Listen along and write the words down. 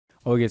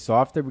Okay, so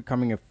after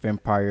becoming a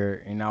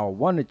vampire, and now I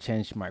want to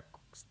change my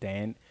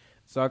stand.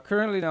 So I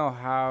currently now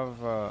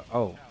have.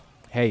 Oh,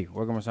 hey,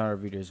 welcome to another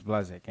video. It's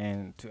BlaZaCkk,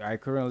 and I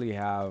currently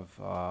have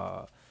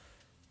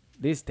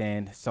this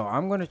stand. So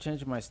I'm gonna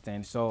change my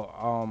stand.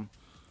 So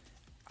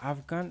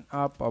I've gone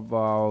up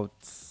about,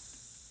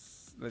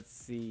 let's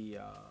see,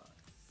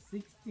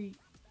 60,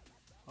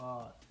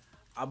 uh,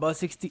 about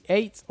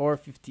 68 or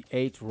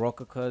 58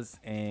 Rokakas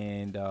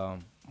and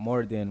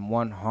more than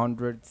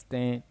 100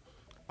 stand.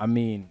 I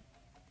mean,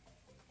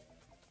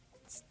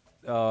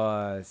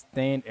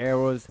 stand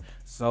arrows.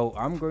 So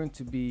I'm going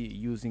to be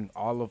using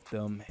all of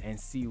them and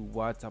see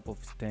what type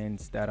of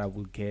stands that I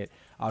will get.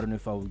 I don't know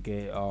if I will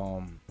get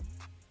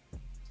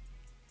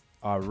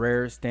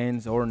rare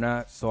stands or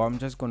not, so I'm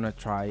just gonna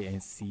try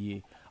and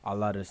see a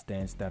lot of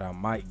stands that I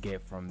might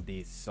get from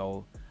this.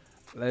 So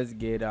let's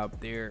get up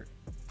there.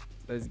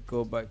 Let's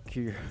go back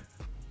here.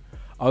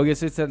 I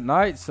guess it's at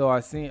night, so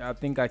I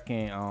think I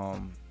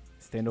can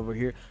stand over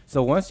here.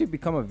 So once you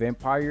become a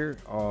vampire,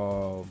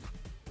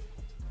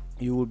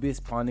 you will be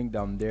spawning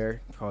down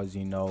there because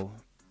you know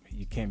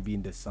you can't be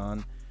in the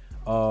sun.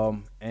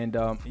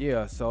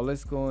 Yeah, so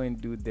let's go and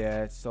do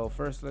that. So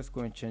first let's go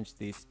and change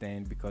this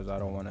stand because I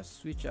don't want to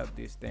switch out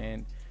this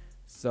stand.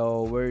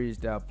 So where is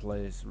that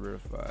place real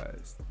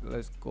fast?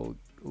 Let's go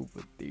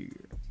over there.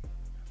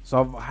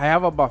 So I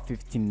have about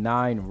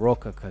 59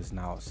 rokakas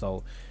now.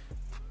 So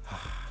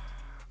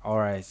all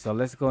right, so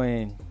let's go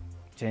and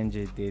change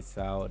this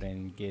out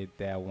and get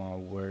that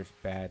one worse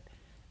bad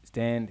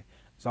stand.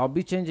 So I'll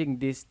be changing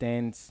these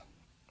stands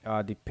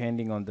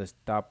depending on the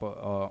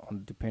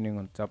depending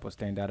on the type of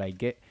stand that I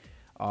get.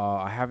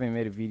 I haven't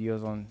made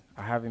videos on.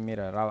 I haven't made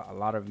a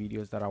lot of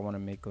videos that I want to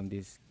make on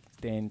these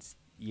stands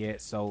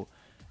yet. So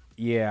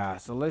yeah,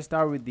 so let's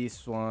start with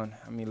this one.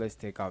 I mean, let's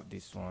take out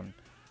this one.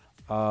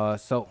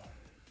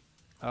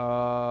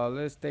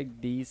 Let's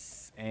take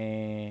this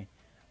and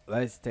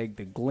let's take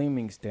the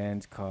gleaming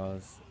stands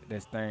cause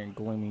that's the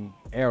gleaming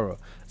arrow.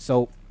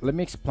 So let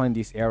me explain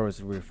these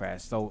arrows real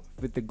fast. So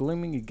with the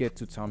gleaming you get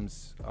 2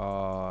 times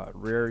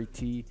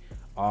rarity.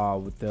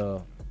 With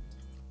the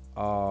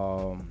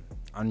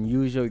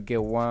unusual you get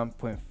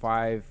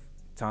 1.5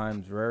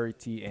 times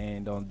rarity,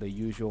 and on the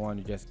usual one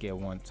you just get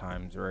 1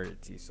 times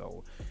rarity.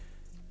 So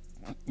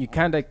you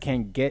kind of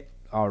can get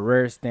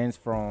rare stands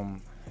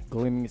from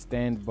gleaming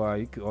stand, but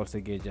you could also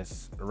get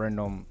just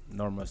random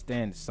normal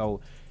stands.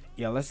 So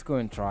yeah, let's go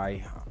and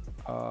try.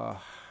 uh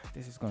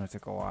this is gonna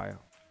take a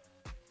while.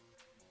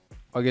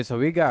 Okay, so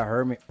we got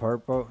hermit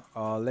purple.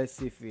 Let's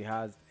see if it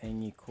has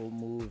any cool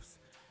moves.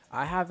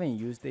 I haven't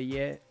used it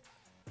yet.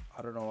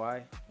 I don't know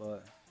why,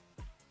 but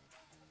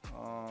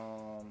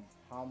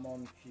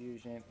hormone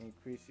fusion,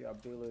 increase your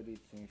ability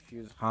to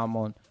infuse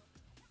hormone,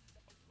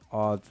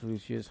 to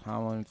infuse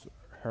hormones.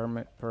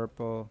 Hermit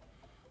purple.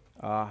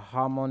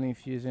 Hormone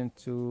infusion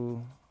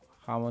 2,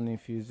 hormone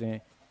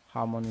infusion,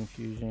 hormone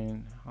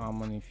infusion,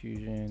 hormone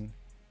infusion.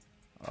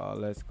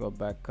 Let's go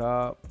back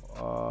up.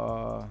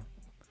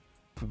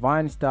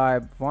 Vines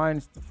type,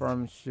 vines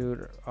from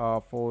shoot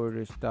forward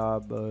to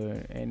stop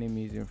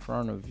enemies in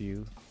front of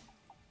you.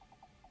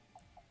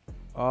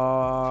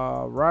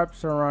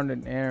 Wraps around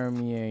an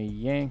enemy and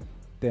yank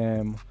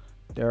them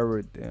there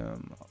with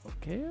them.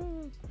 Okay.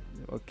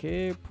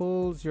 Okay,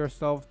 pulls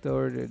yourself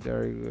toward the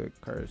very good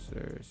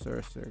cursor,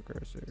 sorcerer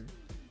cursor.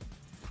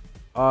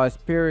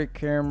 Spirit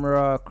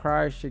camera,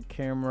 crash the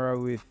camera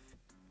with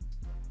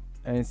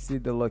and see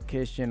the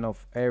location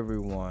of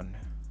everyone.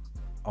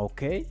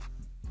 Okay.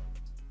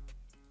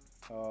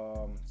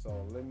 So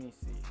let me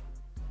see.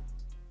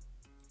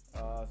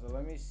 So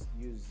let me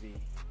use Z.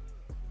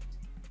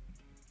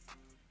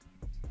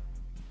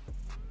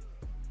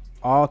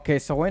 Okay,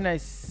 so when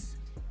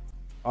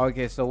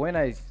okay, so when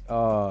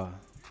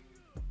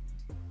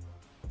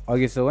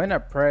okay, so when I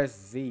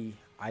press Z,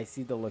 I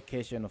see the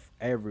location of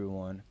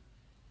everyone.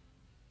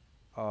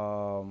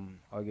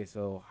 Okay,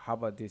 so how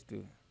about this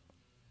too?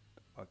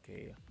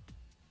 Okay,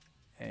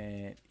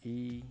 and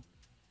E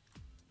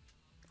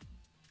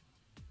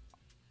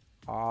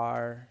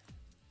R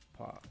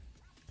pop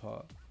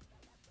pop.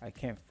 I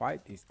can't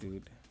fight this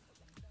dude.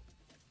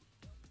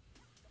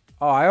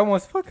 Oh, I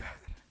almost forgot.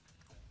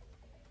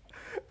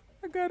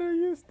 I gotta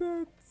use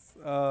that.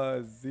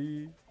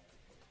 Z.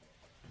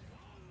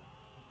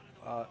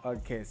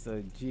 Okay,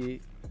 so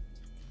G.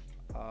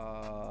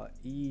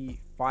 E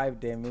 5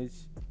 damage.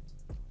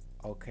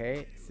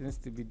 Okay, seems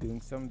to be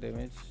doing some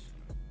damage.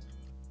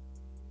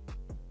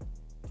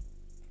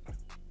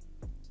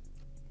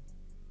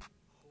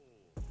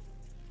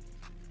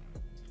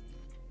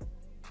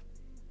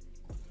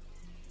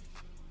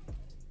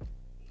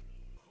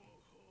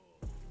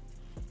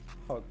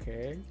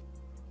 Okay.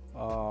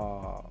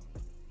 Uh,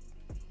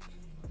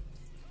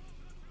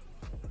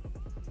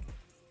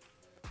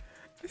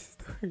 this is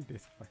doing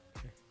this my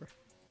favorite.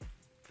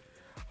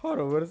 Hold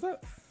on, what is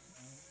that?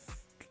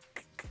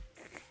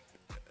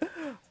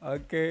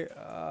 Okay.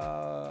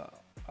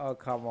 Oh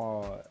come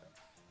on.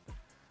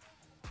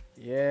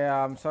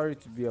 Yeah, I'm sorry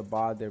to be a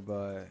bother,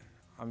 but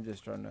I'm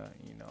just trying to,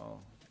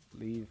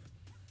 leave.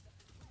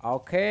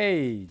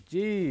 Okay,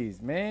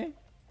 jeez, man.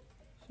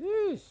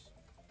 Sheesh.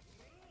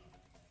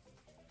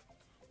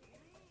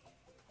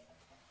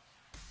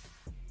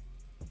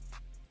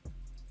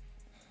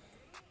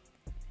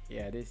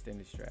 Yeah, this thing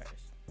is trash.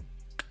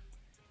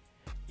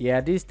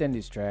 Yeah, this thing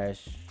is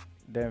trash.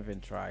 Don't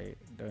even try it.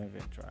 Don't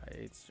even try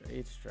it.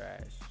 It's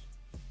trash.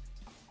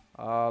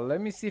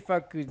 Let me see if I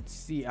could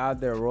see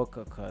other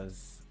rocker,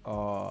 cause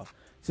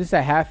since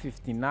I have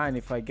 59,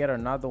 if I get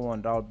another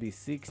one, that'll be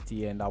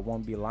 60, and I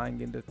won't be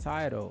lying in the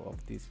title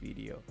of this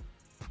video.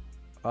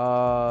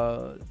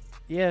 Uh,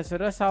 yeah, so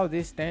that's how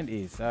this stand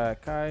is. I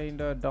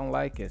kinda don't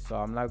like it, so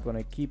I'm not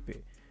gonna keep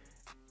it.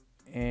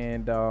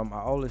 And I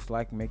always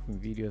like making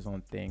videos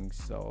on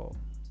things, so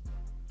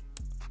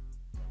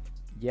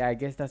yeah, I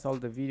guess that's all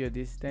the video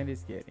this stand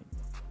is getting.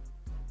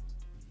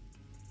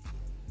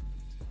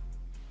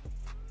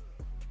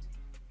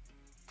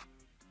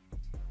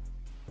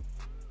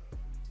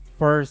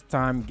 First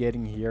time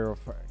getting hero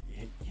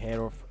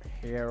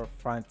hero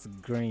front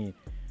green.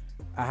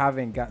 I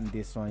haven't gotten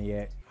this one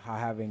yet. I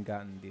haven't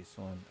gotten this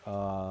one.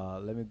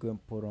 Let me go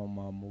and put on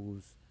my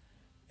moves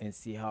and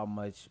see how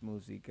much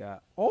moves he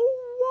got. Oh,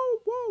 whoa,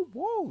 whoa,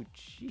 whoa!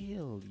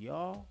 Chill,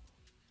 y'all.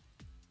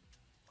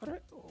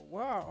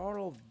 What are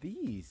all of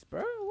these,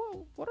 bro?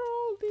 What are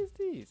all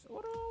these?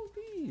 What are all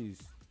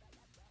these?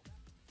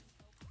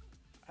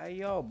 Hey,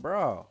 yo,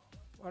 bro.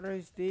 What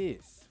is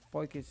this?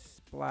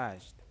 Focus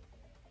splashed.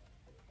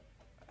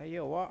 Hey,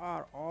 yo, what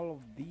are all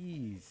of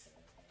these?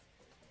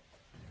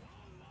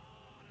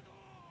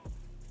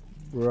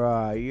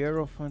 Bruh,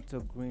 Hierophant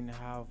of Green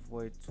have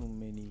way too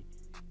many.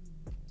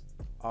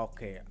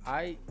 Okay,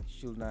 I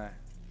should not.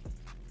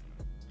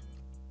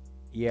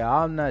 Yeah,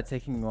 I'm not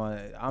taking one.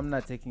 I'm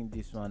not taking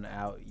this one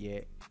out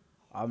yet.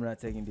 I'm not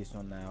taking this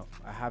one out.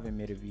 I haven't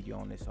made a video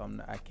on it, so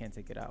I can't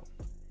take it out.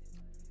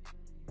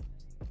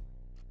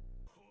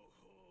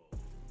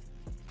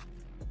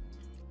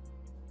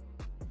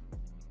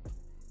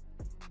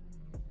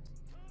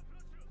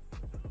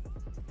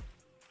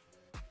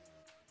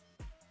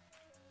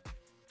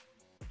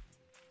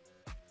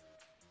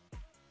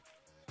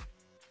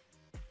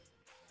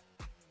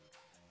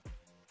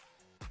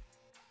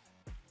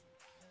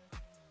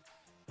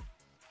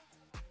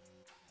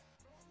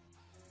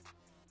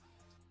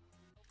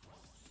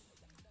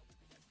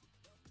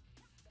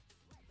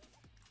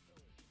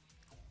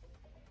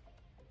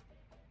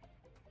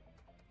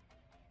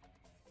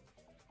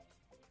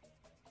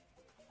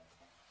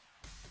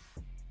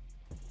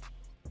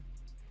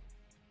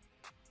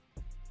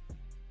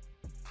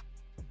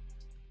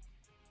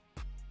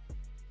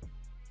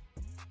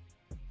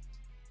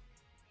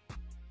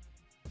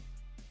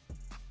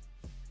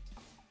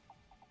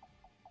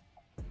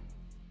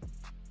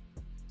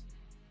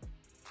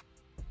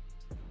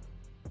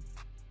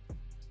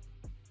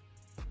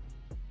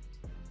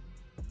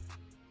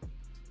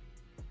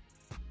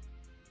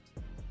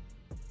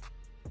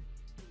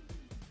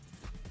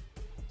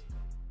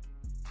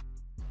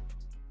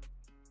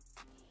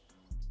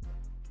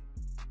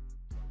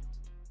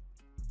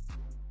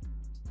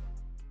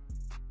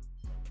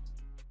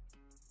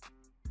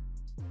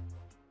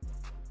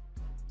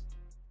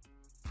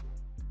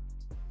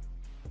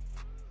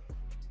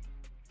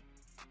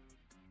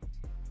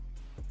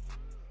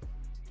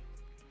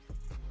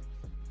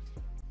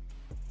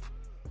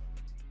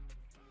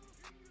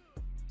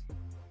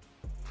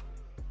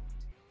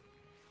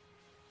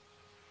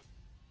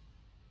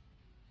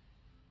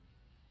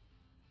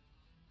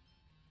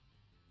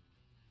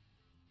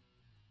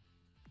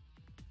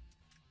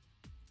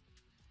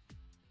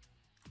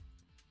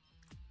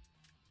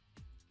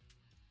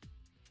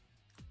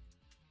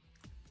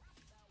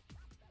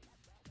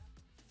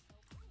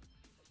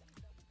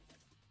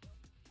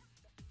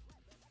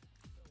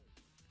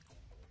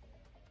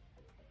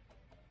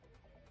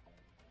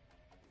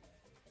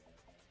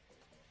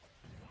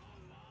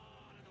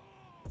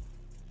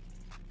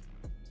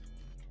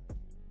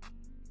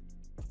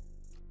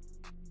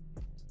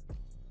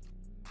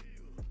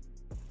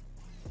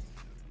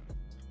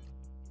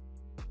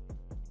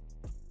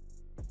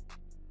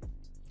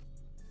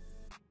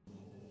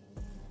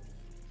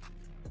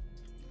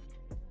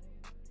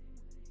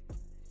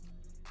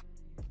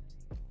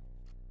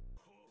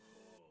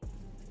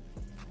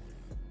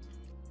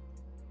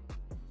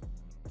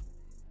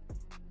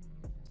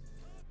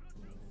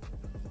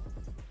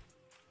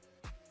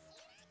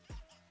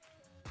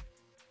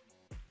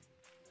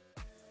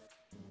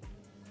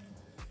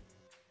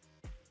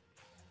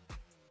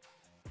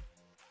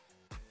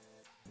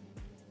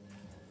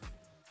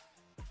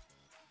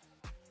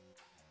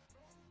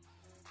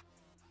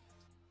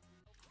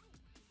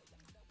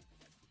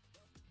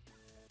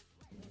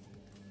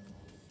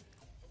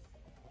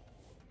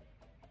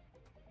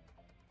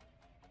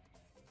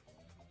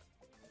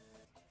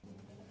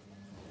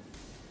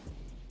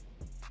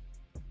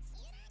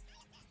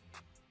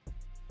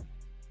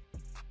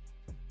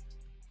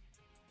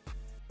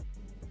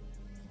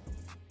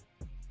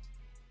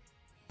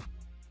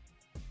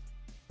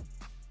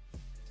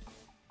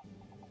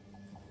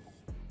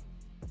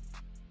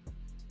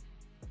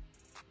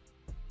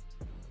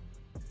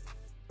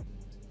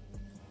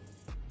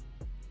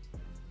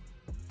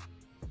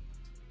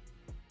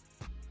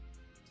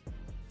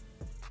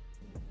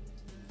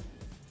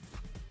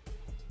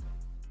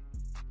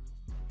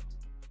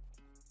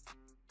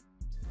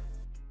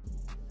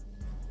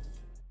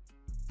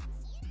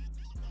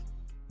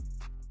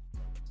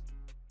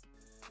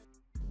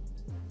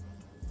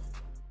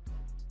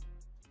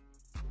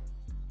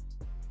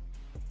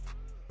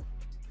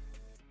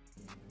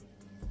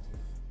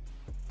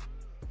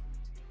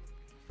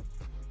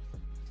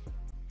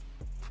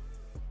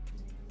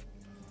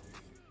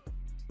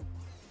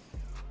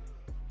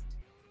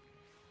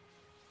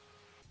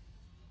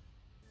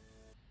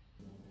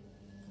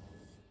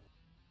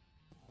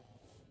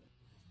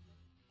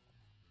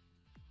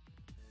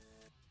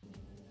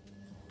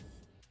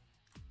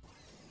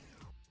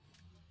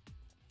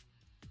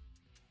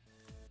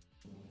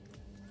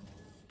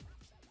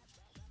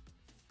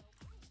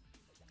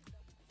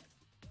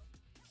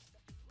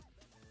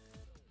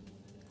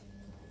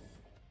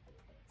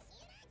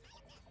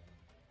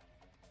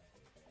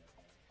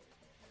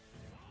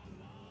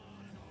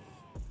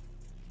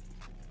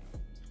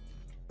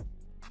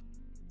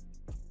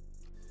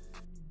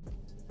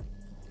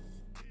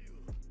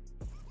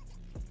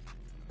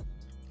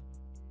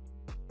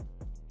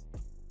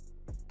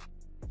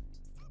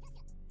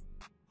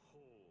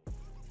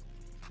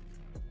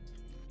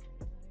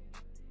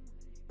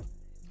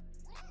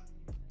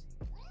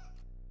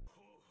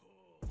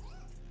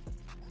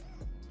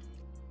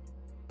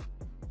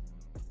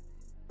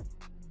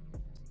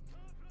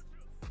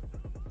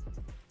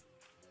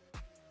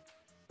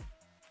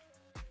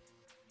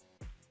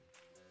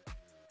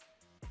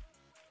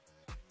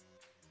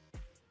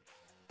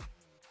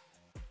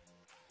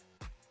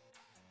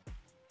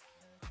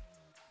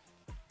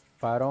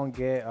 if I don't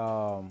get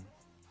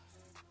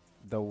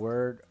the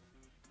word,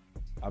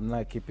 I'm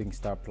not keeping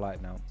star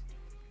platinum.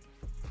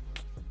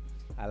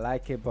 I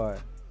like it, but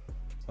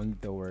only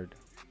the word.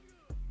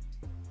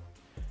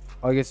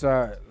 Okay, so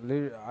I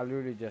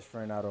literally just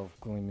ran out of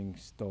gleaming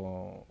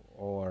stone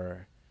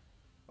or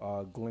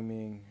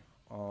gleaming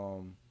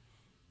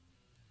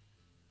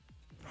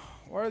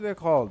what are they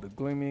called?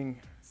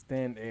 Gleaming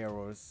stand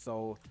arrows.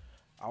 So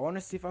I want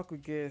to see if I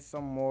could get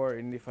some more,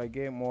 and if I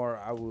get more,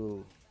 I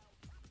will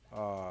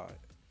uh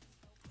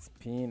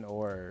spin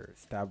or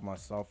stab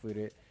myself with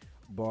it.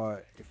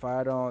 But if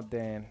I don't,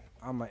 then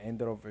I'm gonna end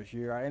it over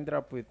here. I ended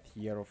up with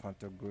yellow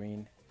Fanta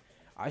green.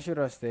 I should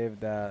have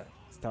saved that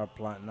star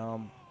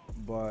platinum,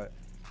 but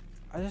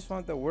I just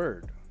want the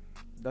word.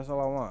 That's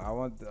all I want. I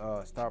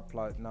want star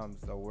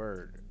platinum's the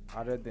word.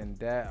 Other than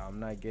that, I'm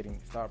not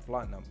getting star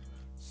platinum.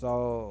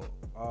 So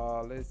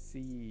let's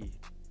see.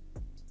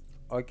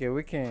 Okay,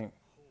 we can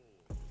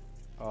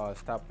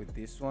stop with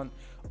this one.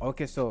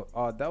 Okay, so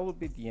that will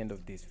be the end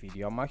of this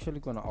video. I'm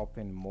actually gonna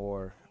open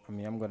more. I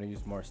mean, I'm gonna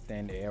use more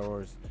stand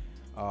arrows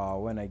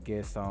when I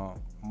get some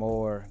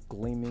more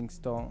gleaming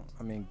stone.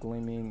 I mean,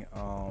 gleaming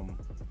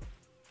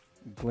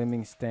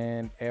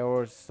stand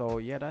arrows. So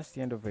yeah, that's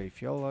the end of it.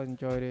 If y'all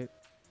enjoyed it,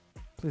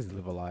 please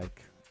leave a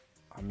like.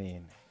 I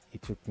mean,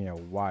 it took me a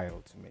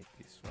while to make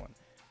this one.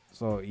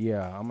 So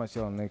yeah, I'm gonna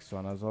see you on the next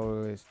one. As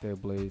always, stay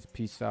blaze.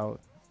 Peace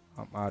out.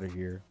 I'm out of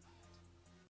here.